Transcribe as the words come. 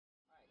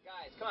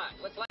Guys, come on,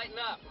 let's lighten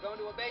up. We're going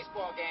to a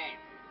baseball game.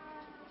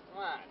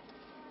 Come on.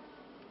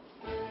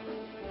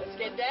 Let's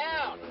get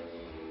down.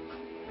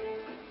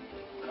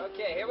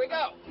 Okay, here we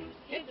go.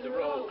 Hit the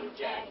road,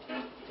 Jack.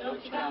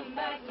 Don't you come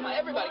back. Come on,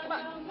 everybody, come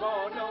on.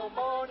 More, no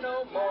more,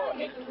 no more.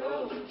 Hit the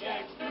road,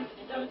 Jack.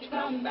 Don't you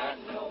come back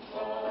no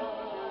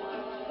more.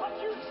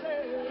 What you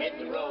say? Hit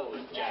the road,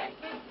 Jack.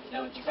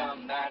 Don't you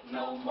come back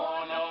no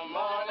more, no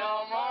more,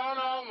 no more,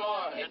 no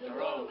more. Hit the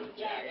road,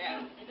 Jack.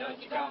 Yeah.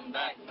 Don't you come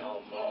back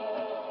no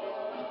more.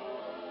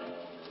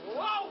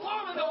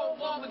 Oh,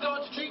 woman,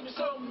 don't you treat me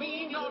so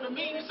mean. You're the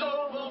meanest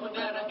old woman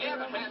that I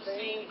ever have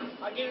seen.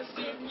 I guess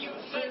if you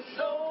say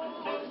so,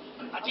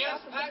 I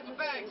just pack my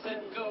bags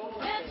and go.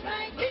 That's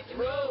right. Hit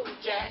the road,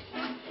 Jack.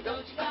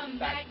 Don't you come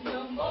back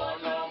no more,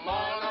 No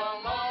more, no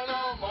more,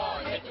 no more.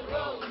 Hit the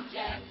road,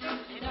 Jack.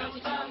 Don't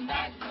you come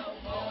back no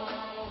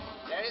more.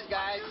 There it is,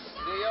 guys.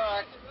 New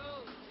York.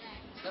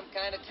 Some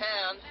kind of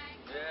town.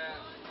 Yeah.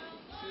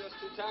 See those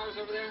two towers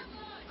over there?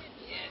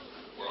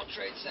 Yeah, World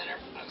Trade Center.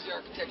 I was the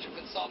architecture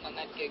consultant on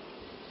that gig.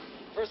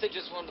 First, they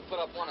just wanted to put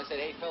up one. I said,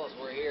 hey, fellas,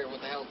 we're here.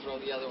 What the hell, throw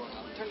the other one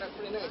up. Turned out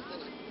pretty nice,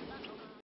 didn't it?